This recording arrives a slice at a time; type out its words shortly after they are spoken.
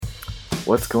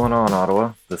What's going on,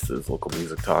 Ottawa? This is Local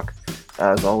Music Talk.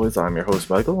 As always, I'm your host,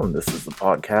 Michael, and this is the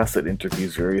podcast that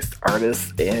interviews various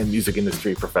artists and music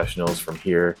industry professionals from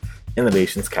here in the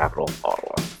nation's capital,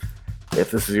 Ottawa. If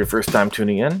this is your first time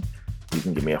tuning in, you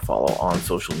can give me a follow on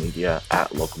social media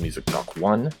at Local Music Talk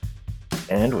 1.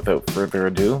 And without further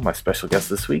ado, my special guest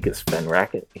this week is Fen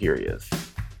Rackett. Here he is.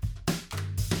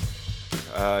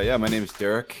 My name is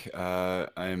Derek.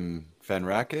 I'm Fen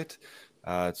Rackett.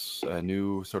 It's a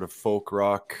new sort of folk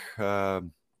rock,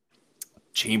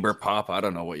 chamber pop, I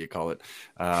don't know what you call it,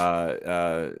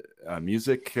 a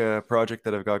music project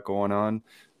that I've got going on.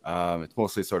 It's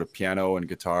mostly sort of piano and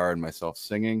guitar and myself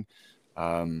singing,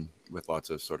 with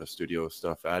lots of sort of studio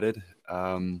stuff added.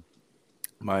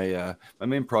 My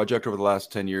main project over the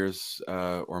last 10 years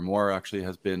or more actually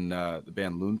has been the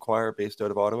band Loon Choir, based out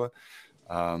of Ottawa.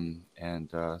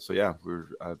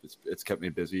 It's kept me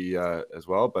busy as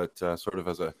well. But sort of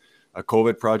as a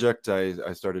COVID project,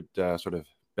 I started sort of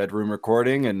bedroom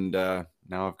recording, and now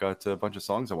I've got a bunch of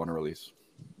songs I want to release.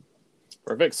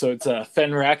 Perfect. So it's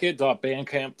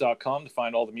fenrackett.bandcamp.com to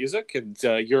find all the music, and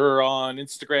you're on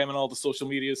Instagram and all the social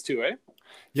medias too, eh?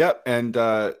 Yeah, and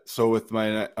so with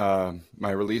my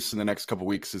my release in the next couple of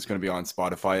weeks is going to be on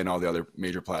Spotify and all the other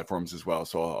major platforms as well.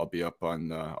 So I'll be up on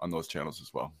those channels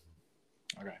as well.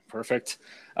 Okay, perfect.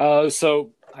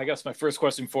 So I guess my first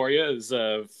question for you is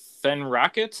Fen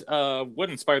Rackett. What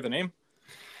inspired the name?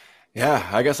 Yeah,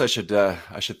 I guess I should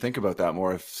think about that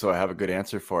more so I have a good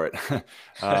answer for it.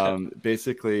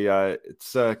 Basically,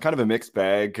 it's kind of a mixed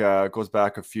bag. It goes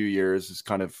back a few years. It's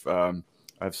kind of I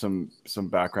have some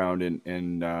background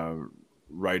in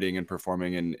writing and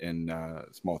performing in a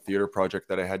small theater project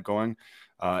that I had going,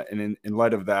 and in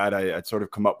light of that, I'd sort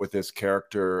of come up with this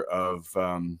character of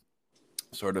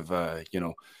sort of a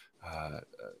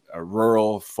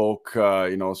rural folk,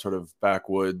 sort of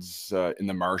backwoods in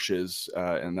the marshes,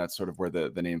 and that's sort of where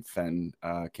the name Fen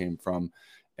came from.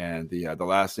 And the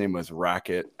last name was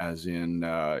Rackett, as in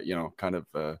kind of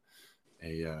a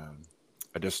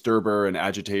disturber, an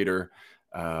agitator.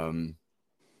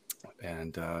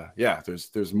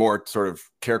 There's more sort of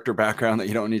character background that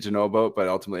you don't need to know about, but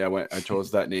ultimately I chose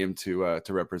that name to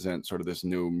represent sort of this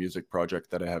new music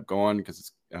project that I have going, because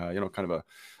it's kind of a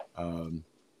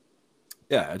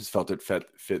I just felt it fit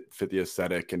the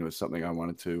aesthetic, and it was something I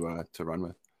wanted to run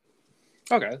with.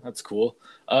 Okay, that's cool.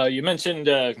 You mentioned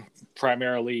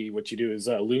primarily what you do is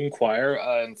Loon Choir,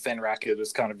 and Fen Rackett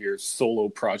is kind of your solo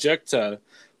project.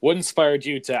 What inspired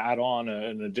you to add on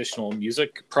an additional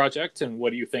music project, and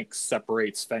what do you think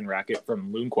separates Fen Rackett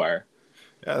from Loon Choir?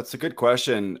 Yeah, that's a good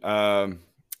question. I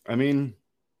mean,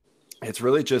 it's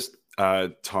really just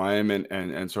time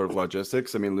and sort of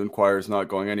logistics. I mean, Loon Choir is not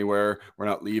going anywhere. We're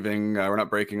not leaving. We're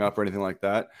not breaking up or anything like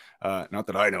that. Not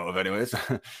that I know of, anyways.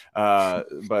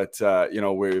 But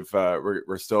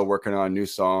we're still working on new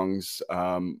songs.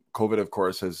 COVID, of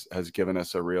course, has given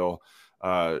us a real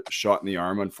shot in the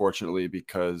arm, unfortunately,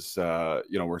 because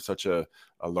we're such a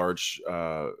large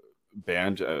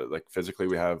band. Like physically,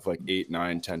 we have like 8,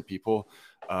 9, 10 people.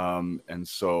 And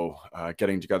so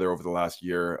getting together over the last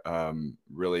year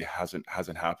really hasn't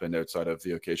happened outside of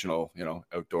the occasional,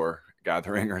 outdoor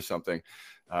gathering or something.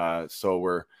 So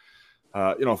we're,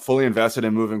 fully invested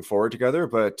in moving forward together.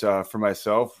 But for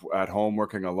myself at home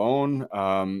working alone,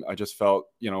 I just felt,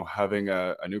 having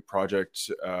a new project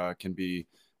can be,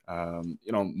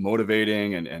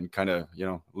 motivating and kind of,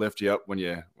 lift you up when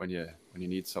you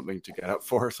need something to get up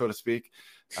for, so to speak.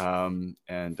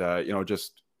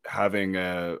 Just having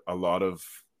a lot of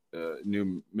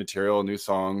new material, new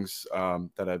songs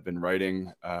that I've been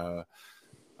writing,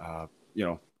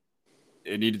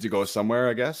 it needed to go somewhere,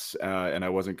 I guess, and I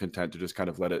wasn't content to just kind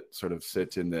of let it sort of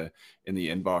sit in the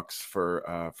inbox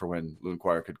for when Loon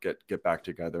Choir could get back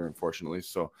together, unfortunately.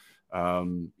 So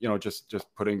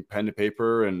just putting pen to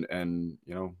paper and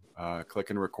click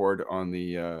and record on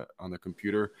the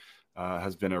computer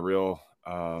has been a real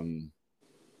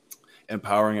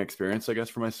empowering experience, I guess,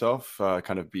 for myself.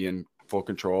 Kind of be in full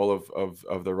control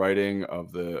of the writing,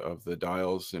 of the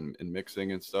dials and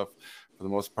mixing and stuff for the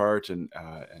most part, and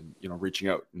reaching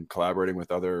out and collaborating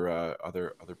with other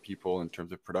people in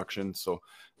terms of production. So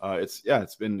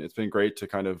it's been great to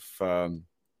kind of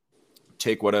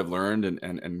take what I've learned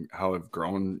and how I've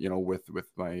grown,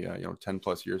 with my 10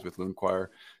 plus years with Loon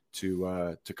Choir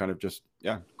to kind of just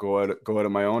go out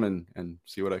on my own and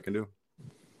see what I can do.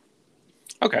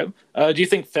 Okay. Do you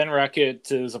think Fen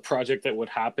Rackett is a project that would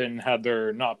happen had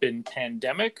there not been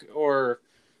pandemic, or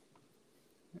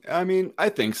I mean, I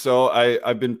think so.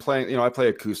 I've been playing, I play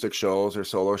acoustic shows or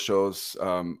solo shows.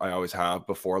 I always have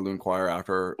before Loon Choir,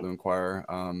 after Loon Choir.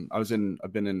 I've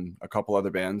been in a couple other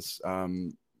bands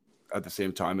at the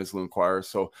same time as Loon Choir.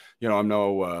 So, I'm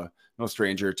no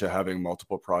stranger to having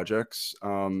multiple projects.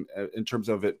 In terms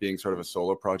of it being sort of a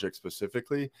solo project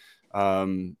specifically,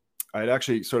 I'd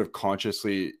actually sort of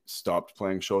consciously stopped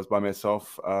playing shows by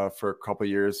myself for a couple of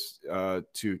years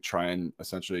to try and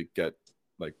essentially get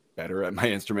like better at my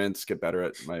instruments, get better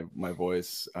at my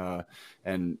voice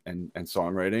and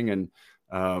songwriting.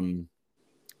 And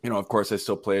of course, I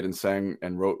still played and sang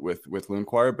and wrote with Loon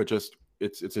Choir, but just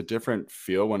it's a different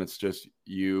feel when it's just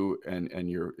you and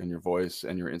your voice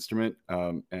and your instrument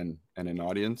and an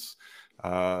audience.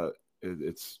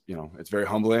 It's very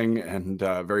humbling and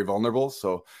very vulnerable.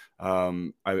 So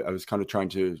I was kind of trying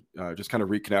to just kind of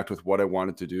reconnect with what I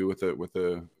wanted to do with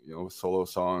the solo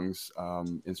songs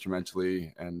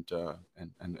instrumentally and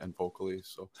vocally.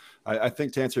 So I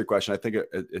think, to answer your question, I think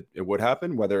it would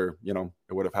happen. Whether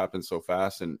it would have happened so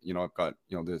fast, and I've got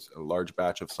there's a large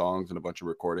batch of songs and a bunch of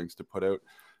recordings to put out.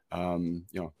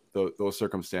 Those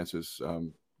circumstances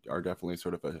are definitely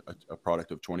sort of a product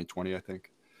of 2020, I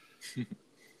think.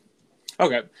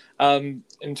 Okay.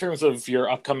 In terms of your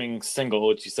upcoming single,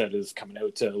 which you said is coming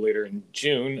out later in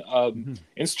June,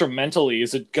 instrumentally,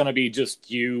 is it going to be just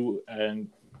you and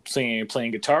singing and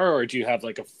playing guitar, or do you have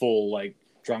like a full like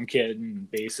drum kit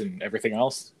and bass and everything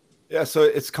else? Yeah, so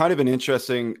it's kind of an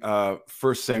interesting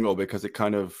first single because it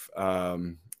kind of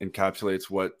encapsulates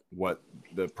what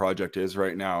the project is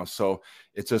right now. So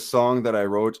it's a song that I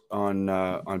wrote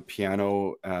on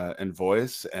piano and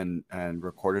voice and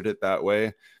recorded it that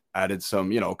way. Added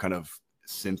some, kind of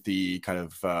synthy kind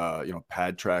of,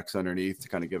 pad tracks underneath to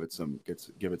kind of give it some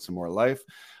more life.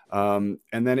 And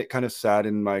then it kind of sat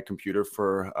in my computer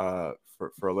for a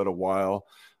little while.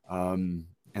 And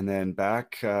then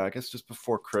back, I guess just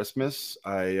before Christmas,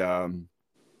 I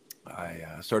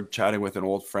started chatting with an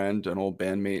old friend, an old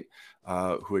bandmate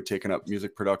who had taken up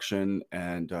music production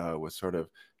and was sort of,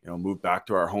 moved back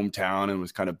to our hometown and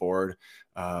was kind of bored.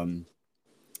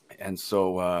 And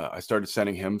so I started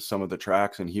sending him some of the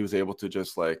tracks, and he was able to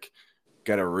just like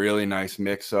get a really nice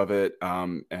mix of it.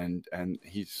 And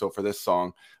so for this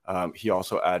song, he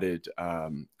also added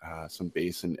some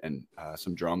bass and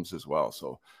some drums as well.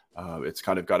 So it's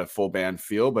kind of got a full band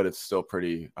feel, but it's still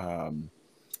pretty, a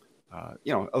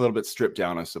little bit stripped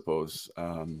down, I suppose,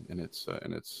 in its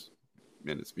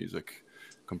music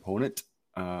component.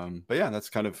 But yeah, that's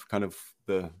kind of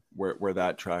the where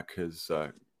that track has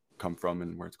come from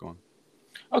and where it's going.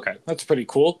 Okay, that's pretty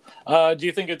cool. Do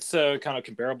you think it's kind of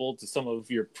comparable to some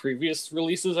of your previous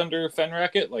releases under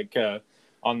Fenracket, like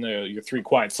on your 3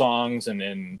 Quiet Songs and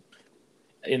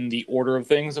in the order of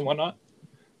things and whatnot?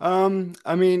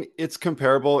 I mean, it's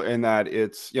comparable in that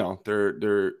it's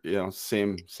they're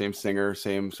same singer,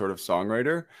 same sort of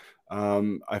songwriter.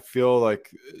 I feel like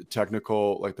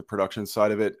technical, like the production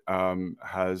side of it,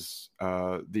 has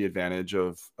the advantage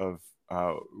of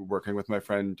working with my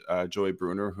friend Joey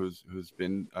Bruner, who's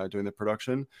been doing the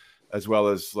production, as well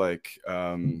as like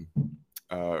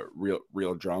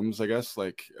real drums, I guess,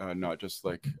 like not just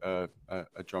like a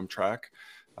drum track.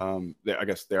 I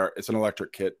guess it's an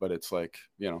electric kit, but it's like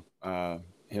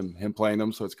him playing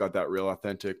them, so it's got that real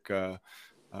authentic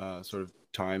sort of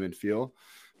time and feel.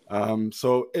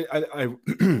 So I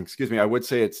excuse me, I would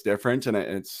say it's different, and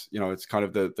it's it's kind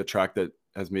of the track that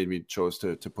has made me chose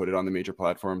to put it on the major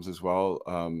platforms as well.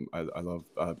 I love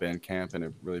Bandcamp, and I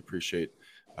really appreciate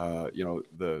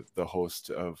the host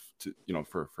of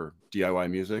for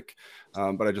DIY music.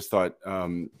 But I just thought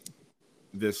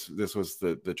this was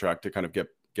the track to kind of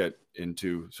get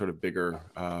into sort of bigger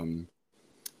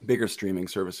streaming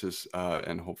services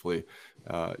and hopefully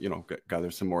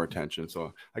gather some more attention.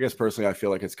 So I guess personally I feel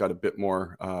like it's got a bit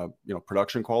more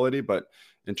production quality, but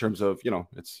in terms of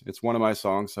it's one of my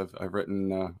songs. I've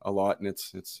written a lot, and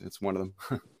it's one of them.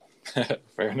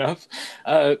 Fair enough.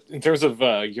 In terms of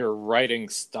your writing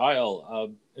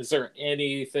style, is there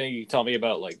anything you can tell me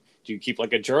about, like, do you keep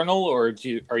like a journal, or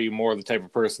are you more the type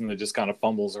of person that just kind of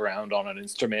fumbles around on an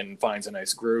instrument and finds a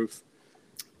nice groove?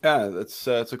 Yeah, that's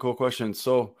a cool question.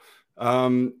 So,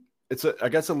 I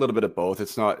guess a little bit of both.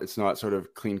 It's not sort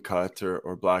of clean cut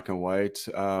or black and white.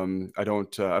 I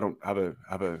don't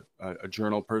have a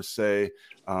journal per se,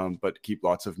 but keep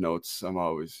lots of notes. I'm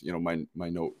always my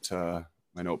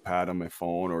notepad on my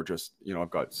phone, or just I've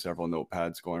got several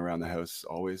notepads going around the house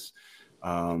always.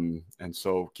 And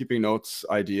so keeping notes,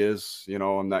 ideas.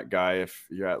 I'm that guy. If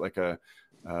you're at like a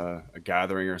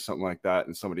gathering or something like that,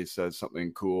 and somebody says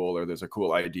something cool, or there's a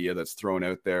cool idea that's thrown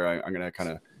out there, I'm going to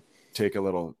kind of take a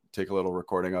little take a little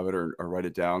recording of it or write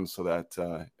it down so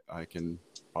that I can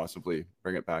possibly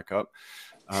bring it back up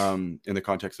in the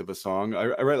context of a song.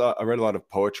 I read a lot of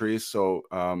poetry, so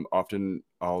often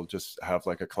I'll just have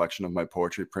like a collection of my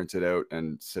poetry printed out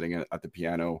and sitting at the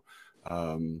piano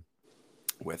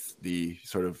with the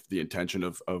sort of the intention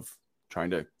of trying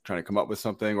to come up with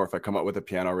something. Or if I come up with a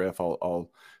piano riff, I'll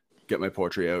get my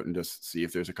poetry out and just see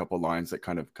if there's a couple lines that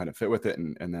kind of fit with it,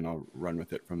 and then I'll run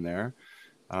with it from there.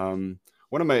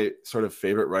 One of my sort of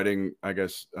favorite writing, I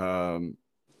guess,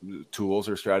 tools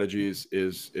or strategies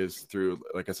is through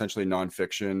like essentially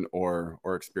nonfiction or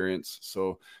experience.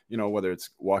 So, you know, whether it's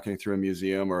walking through a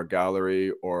museum or a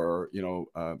gallery, or, you know,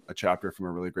 a chapter from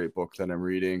a really great book that I'm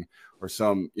reading, or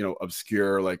some, you know,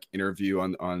 obscure like interview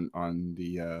on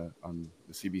the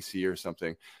CBC or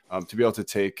something, to be able to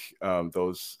take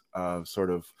those sort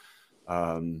of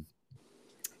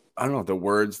I don't know, the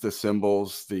words, the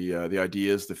symbols, the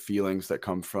ideas, the feelings that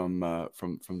come from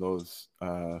those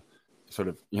sort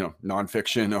of, you know,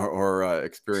 nonfiction or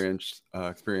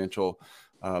experiential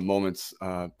moments.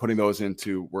 Putting those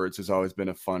into words has always been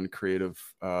a fun, creative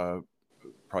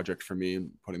project for me.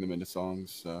 Putting them into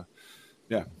songs,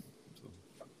 yeah.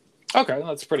 Okay,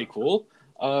 that's pretty cool.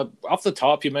 Off the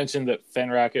top, you mentioned that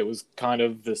Fenracket was kind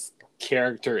of this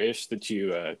character-ish that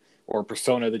you or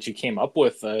persona that you came up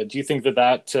with. Do you think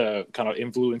that kind of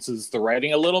influences the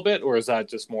writing a little bit, or is that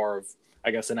just more of,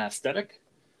 I guess, an aesthetic?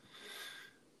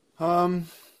 I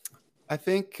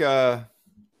think the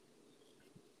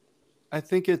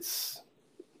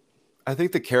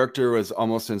character was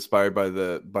almost inspired by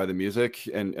the music,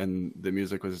 and the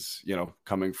music was, you know,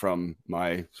 coming from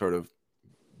my sort of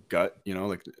gut, you know,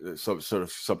 like sort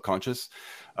of subconscious,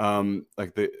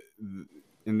 like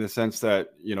in the sense that,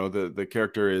 you know, the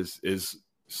character is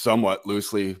somewhat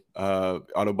loosely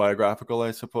autobiographical,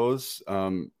 I suppose,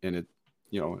 in a,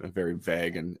 you know, a very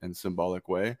vague and symbolic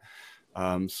way.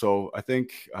 So I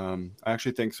think I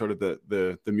actually think sort of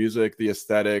the music, the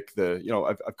aesthetic, you know,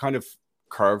 I've kind of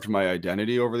carved my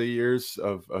identity over the years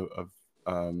of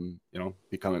you know,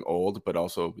 becoming old, but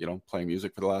also, you know, playing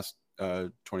music for the last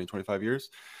 20-25 years.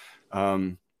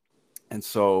 And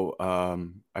so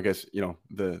I guess, you know,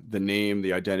 the name,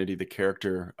 the identity, the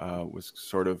character was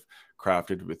sort of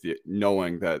crafted with the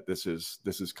knowing that this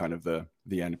is kind of the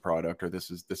end product, or this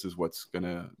is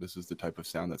the type of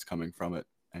sound that's coming from it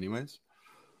anyways.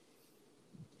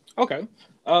 Okay.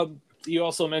 You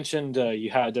also mentioned you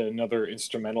had another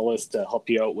instrumentalist to help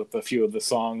you out with a few of the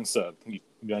songs. You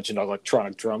mentioned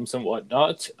electronic drums and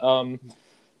whatnot.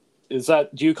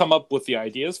 Do you come up with the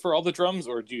ideas for all the drums,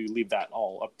 or do you leave that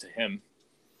all up to him?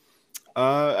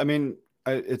 I mean,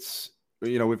 it's,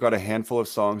 you know, we've got a handful of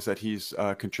songs that he's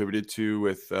contributed to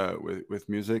with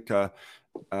music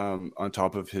on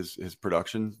top of his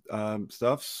production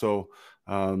stuff. So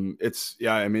it's,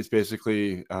 yeah, I mean, it's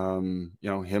basically you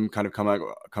know, him kind of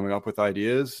coming up with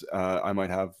ideas. I might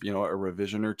have, you know, a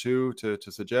revision or two to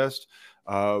suggest,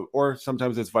 or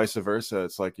sometimes it's vice versa.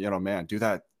 It's like, you know, man, do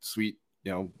that sweet,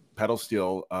 you know, pedal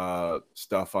steel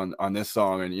stuff on this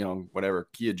song, and, you know, whatever,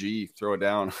 key a G, throw it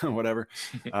down, whatever.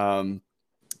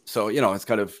 So, you know, it's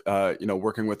kind of you know,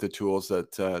 working with the tools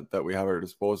that we have at our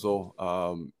disposal.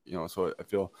 You know, so I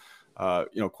feel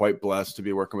you know, quite blessed to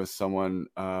be working with someone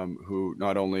who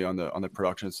not only on the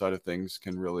production side of things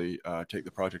can really take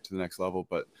the project to the next level,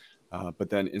 but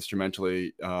then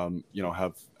instrumentally, you know,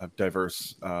 have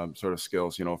diverse sort of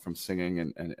skills, you know, from singing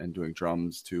and doing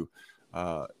drums to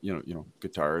you know,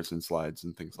 guitars and slides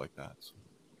and things like that. So.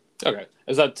 Okay,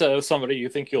 is that somebody you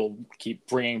think you'll keep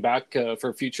bringing back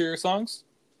for future songs?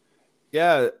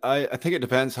 Yeah, I think it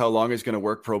depends how long he's going to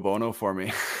work pro bono for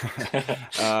me.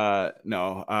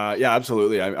 No, yeah,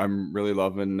 absolutely. I'm really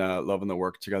loving the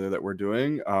work together that we're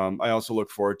doing. I also look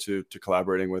forward to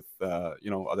collaborating with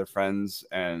you know, other friends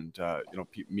and you know,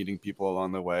 meeting people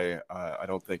along the way. I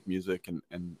don't think music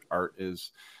and art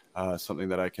is something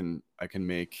that I can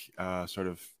make sort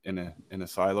of in a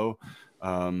silo.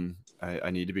 I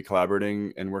need to be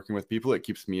collaborating and working with people. It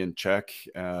keeps me in check,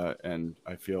 and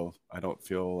I don't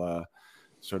feel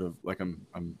sort of like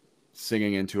I'm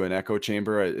singing into an echo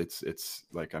chamber. It's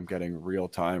like I'm getting real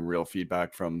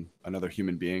feedback from another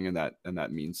human being, and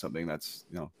that means something. That's,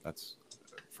 you know, that's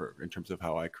for in terms of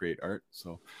how I create art.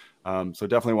 So so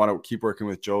definitely want to keep working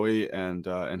with Joey, and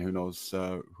who knows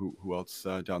who else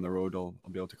down the road I'll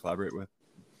be able to collaborate with.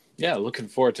 Yeah, looking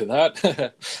forward to that.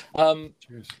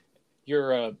 Cheers.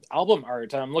 Your album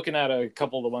art, I'm looking at a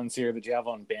couple of the ones here that you have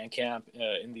on Bandcamp,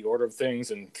 In the Order of Things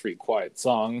and 3 Quiet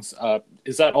Songs.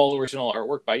 Is that all original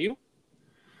artwork by you?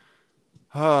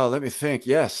 Let me think.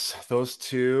 Yes, those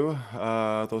two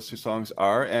songs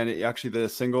are, and actually the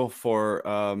single for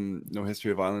 "No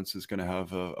History of Violence" is going to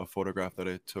have a photograph that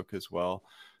I took as well.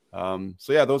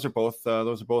 So yeah, those are both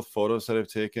photos that I've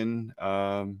taken.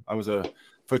 I was a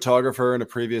photographer in a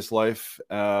previous life,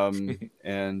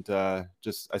 and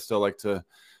just I still like to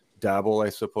dabble, I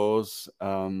suppose.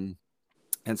 And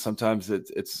sometimes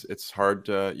it's hard,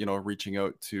 reaching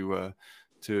out to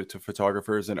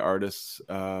photographers and artists.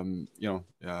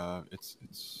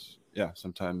 It's yeah.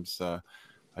 Sometimes I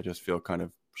just feel kind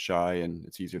of shy, and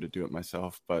it's easier to do it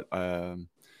myself. But I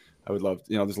would love,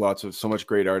 there's so much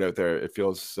great art out there. It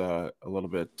feels a little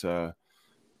bit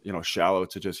shallow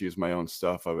to just use my own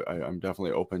stuff. I'm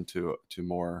definitely open to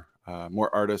more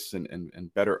artists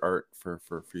and better art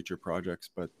for future projects.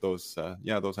 But those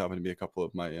happen to be a couple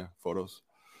of my photos.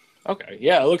 Okay,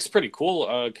 yeah, it looks pretty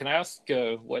cool. Can I ask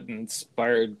what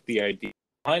inspired the idea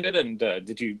behind it, and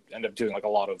did you end up doing like a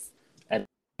lot of edit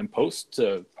and post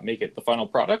to make it the final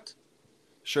product?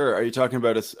 Sure. Are you talking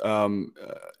about us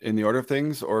in the order of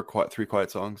things, or Three Quiet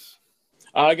Songs?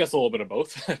 I guess a little bit of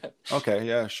both. Okay,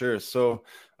 yeah, sure. So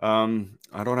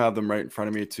I don't have them right in front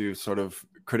of me to sort of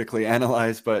critically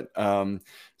analyze, but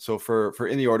so for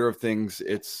in the order of things,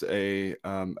 it's a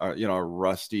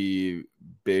rusty,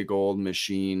 big old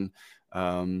machine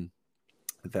that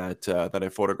I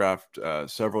photographed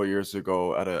several years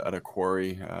ago at a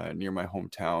quarry near my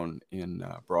hometown in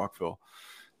Brockville,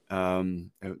 out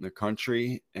in the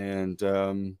country. And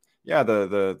yeah,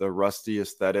 the rusty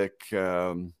aesthetic.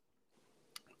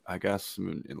 I guess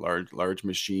large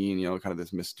machine, kind of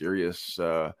this mysterious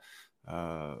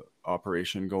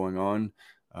operation going on,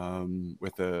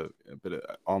 with a bit of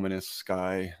ominous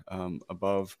sky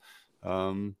above.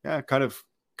 Yeah, kind of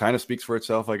speaks for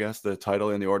itself, I guess. The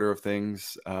title, "In the Order of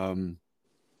Things."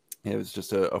 It was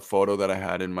just a photo that I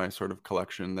had in my sort of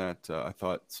collection that I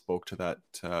thought spoke to that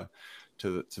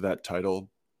to that title.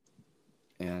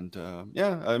 And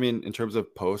yeah, I mean, in terms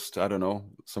of post, I don't know,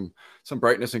 some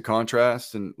brightness and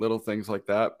contrast and little things like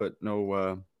that, but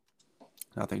no,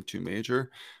 nothing too major.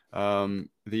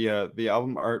 The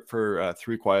album art for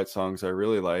Three Quiet Songs I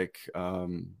really like. I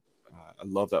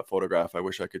love that photograph. I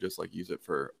wish I could just like use it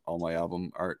for all my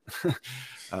album art.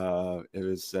 It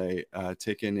was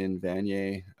taken in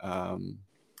Vanier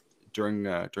during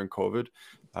COVID,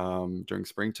 during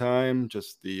springtime.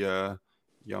 Just the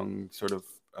young sort of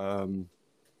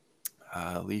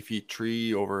leafy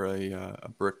tree over a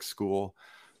brick school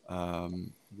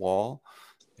wall,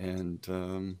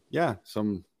 and yeah,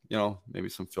 some maybe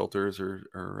some filters or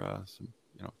some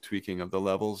tweaking of the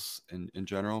levels in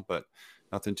general, but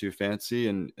nothing too fancy.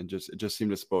 And just it just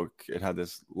seemed to spoke. It had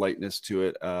this lightness to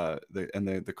it,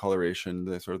 the coloration,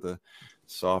 the sort of the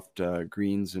soft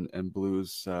greens and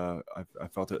blues. I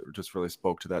felt it just really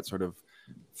spoke to that sort of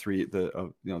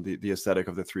the aesthetic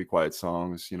of the Three Quiet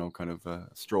Songs, kind of a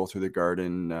stroll through the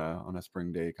garden on a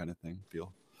spring day kind of thing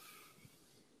feel.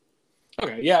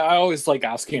 Okay, yeah, I always like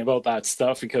asking about that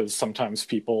stuff because sometimes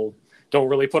people don't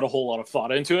really put a whole lot of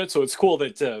thought into it. So it's cool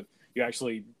that you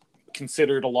actually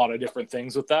considered a lot of different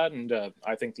things with that, and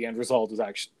I think the end result is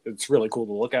actually it's really cool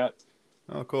to look at.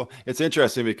 Oh, cool. It's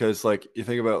interesting because like you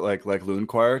think about like Loon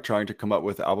Choir trying to come up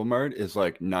with album art is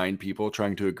like 9 people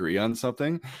trying to agree on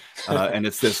something. And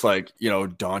it's this like,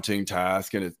 daunting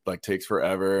task, and it like takes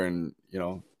forever, and,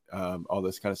 all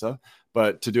this kind of stuff.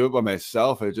 But to do it by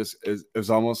myself, it was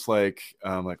almost like,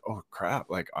 oh crap,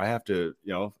 like I have to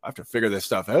figure this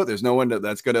stuff out. There's no one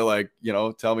that's going to like,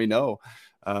 tell me no.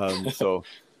 So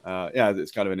yeah,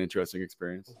 it's kind of an interesting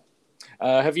experience.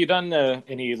 Have you done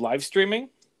any live streaming?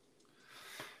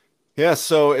 Yeah,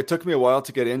 so it took me a while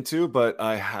to get into, but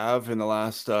I have in the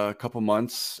last couple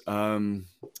months. I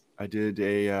did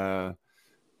a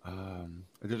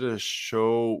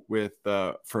show with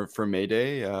for May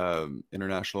Day,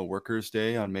 International Workers'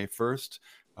 Day on May 1st.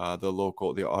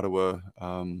 The Ottawa,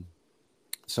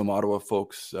 some Ottawa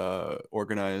folks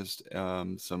organized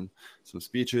some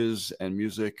speeches and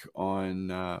music on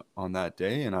that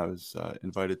day, and I was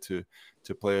invited to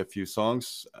play a few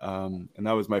songs, and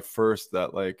that was my first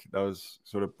that was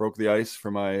sort of broke the ice for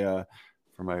my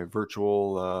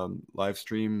virtual live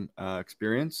stream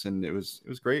experience, and it was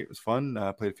great. It was fun.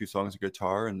 Played a few songs of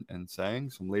guitar and sang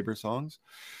some labor songs,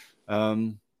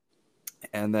 and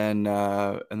then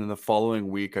the following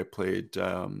week I played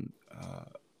a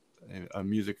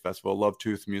music festival, Love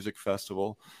Tooth Music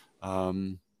Festival,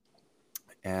 and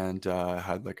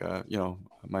had like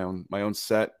my own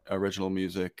set, original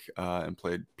music, and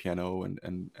played piano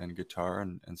and guitar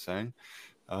and sang,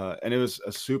 and it was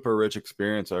a super rich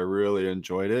experience. I really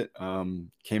enjoyed it.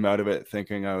 Came out of it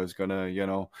thinking I was gonna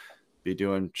be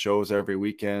doing shows every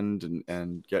weekend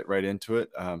and get right into it.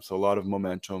 So a lot of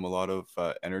momentum, a lot of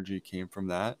energy came from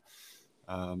that.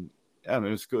 Yeah, I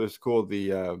mean, it was cool.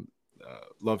 The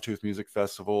Love Tooth Music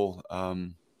Festival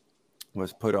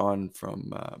was put on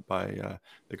by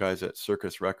the guys at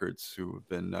Circus Records, who have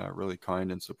been really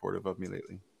kind and supportive of me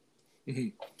lately.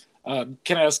 Mm-hmm.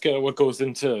 Can I ask what goes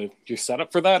into your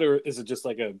setup for that, or is it just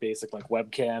like a basic like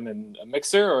webcam and a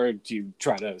mixer, or do you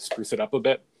try to spruce it up a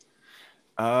bit?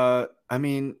 I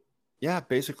mean, yeah,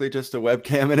 basically just a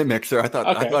webcam and a mixer. I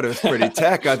thought it was pretty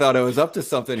tech. I thought I was up to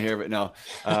something here, but no.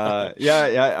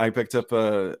 Yeah, I picked up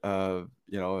a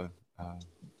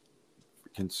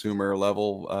consumer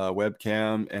level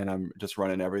webcam, and I'm just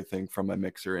running everything from my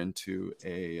mixer into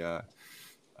a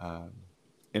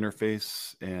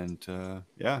interface, and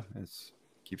yeah, it's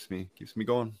keeps me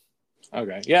going.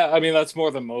 Okay. Yeah, I mean that's more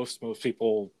than most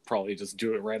people probably just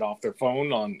do it right off their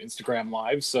phone on Instagram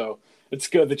Live. So it's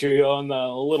good that you're going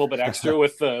a little bit extra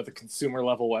with the consumer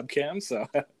level webcam. So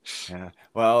yeah,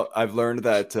 well, I've learned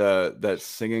that that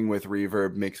singing with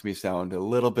reverb makes me sound a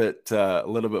little bit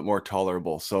more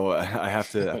tolerable. So I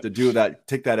have to do that,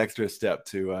 take that extra step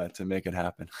to make it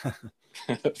happen.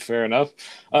 Fair enough.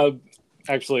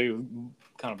 Actually,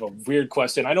 kind of a weird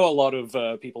question. I know a lot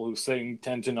of people who sing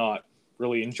tend to not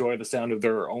really enjoy the sound of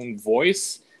their own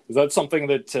voice. Is that something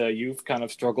that you've kind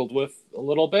of struggled with a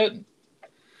little bit?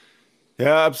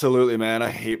 Yeah, absolutely, man. I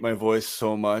hate my voice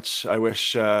so much. I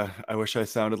wish I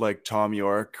sounded like Tom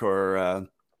York or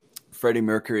Freddie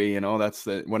Mercury. You know, that's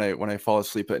when I fall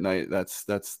asleep at night, that's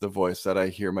the voice that I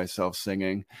hear myself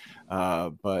singing.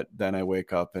 But then I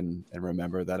wake up and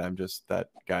remember that I'm just that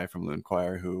guy from Loon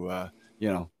Choir who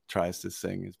tries to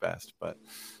sing his best. But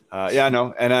yeah,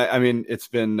 no, and I mean it's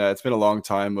been a long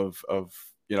time of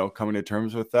coming to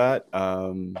terms with that.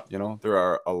 There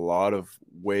are a lot of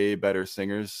way better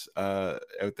singers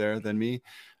out there than me,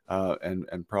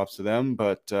 and props to them.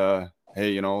 But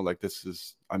hey, like this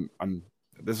is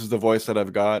the voice that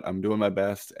I've got. I'm doing my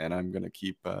best, and I'm gonna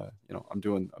keep I'm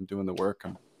doing the work.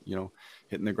 I'm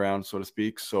hitting the ground, so to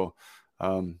speak. So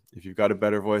if you've got a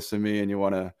better voice than me and you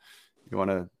wanna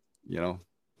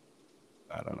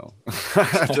I don't know.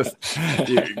 Just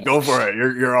go for it.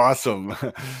 You're awesome.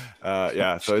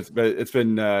 Yeah. So it's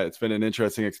been an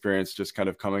interesting experience, just kind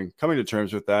of coming to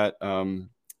terms with that.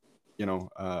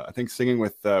 I think singing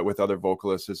with other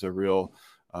vocalists is a real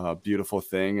beautiful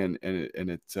thing, and it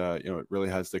it really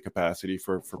has the capacity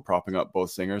for propping up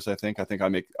both singers. I think I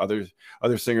make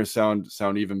other singers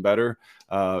sound even better,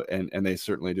 and they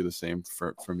certainly do the same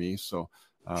for me. So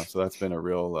that's been a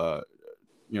real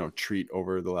treat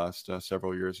over the last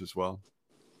several years as well.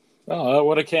 Oh,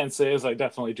 what I can say is I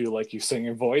definitely do like you sing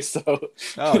your voice, so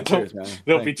cheers, man.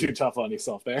 Don't be too tough on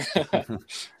yourself there.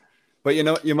 But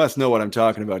you must know what I'm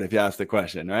talking about if you ask the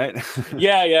question, right?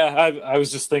 Yeah. I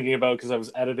was just thinking about, because I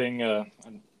was editing a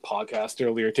podcast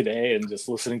earlier today and just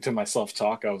listening to myself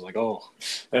talk, I was like, oh,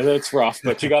 that's rough,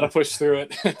 but you got to push through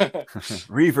it.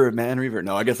 Reverb, man, reverb.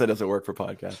 No, I guess that doesn't work for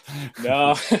podcasts.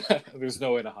 No, there's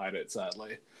no way to hide it,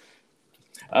 sadly.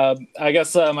 I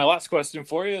guess my last question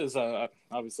for you is,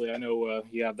 obviously I know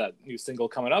you have that new single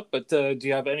coming up, but do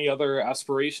you have any other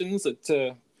aspirations that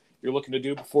you're looking to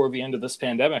do before the end of this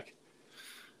pandemic?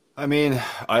 I mean,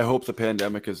 I hope the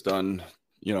pandemic is done,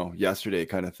 yesterday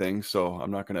kind of thing. So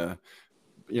I'm not going to,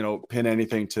 pin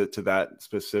anything to that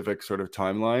specific sort of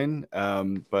timeline.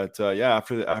 But yeah,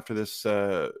 after this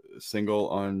single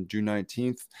on June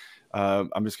 19th,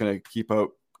 I'm just going to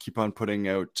keep on putting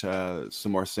out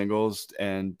some more singles,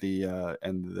 and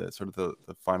the sort of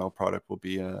the final product will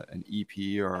be an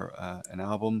EP or an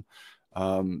album,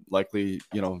 likely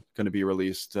going to be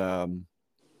released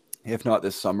if not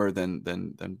this summer, then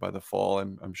by the fall.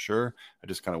 I'm sure. I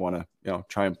just kind of want to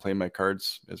try and play my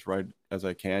cards as right as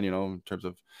I can, in terms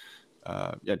of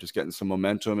just getting some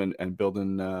momentum and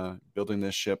building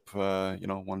this ship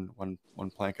one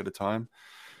plank at a time.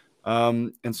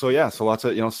 And so lots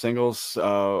of singles,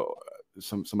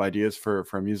 some ideas for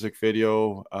a music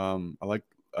video. I like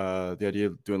the idea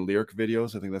of doing lyric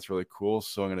videos. I think that's really cool,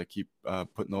 so I'm going to keep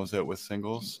putting those out with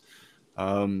singles,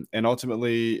 and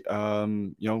ultimately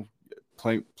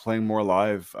playing more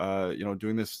live.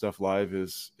 Doing this stuff live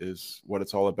is what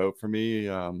it's all about for me.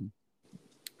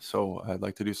 So I'd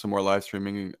like to do some more live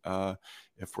streaming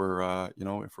if we're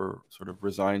sort of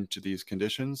resigned to these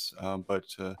conditions. But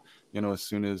as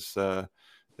soon as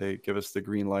they give us the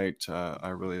green light,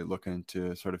 I'm really looking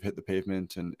to sort of hit the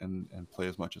pavement and play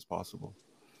as much as possible.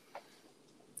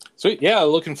 Sweet. Yeah,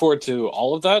 looking forward to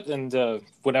all of that. And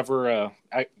whenever,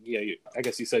 I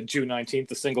guess you said June 19th,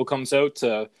 the single comes out.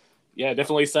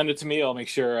 Definitely send it to me. I'll make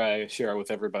sure I share it with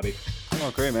everybody.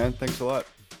 Oh, great, man. Thanks a lot.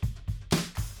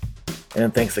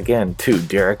 And thanks again to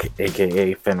Derek,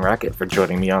 aka Fen Racket, for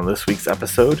joining me on this week's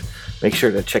episode. Make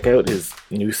sure to check out his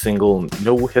new single,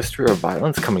 No History of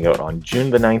Violence, coming out on June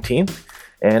the 19th.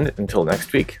 And until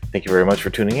next week, thank you very much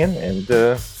for tuning in,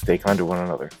 and stay kind to one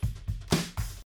another.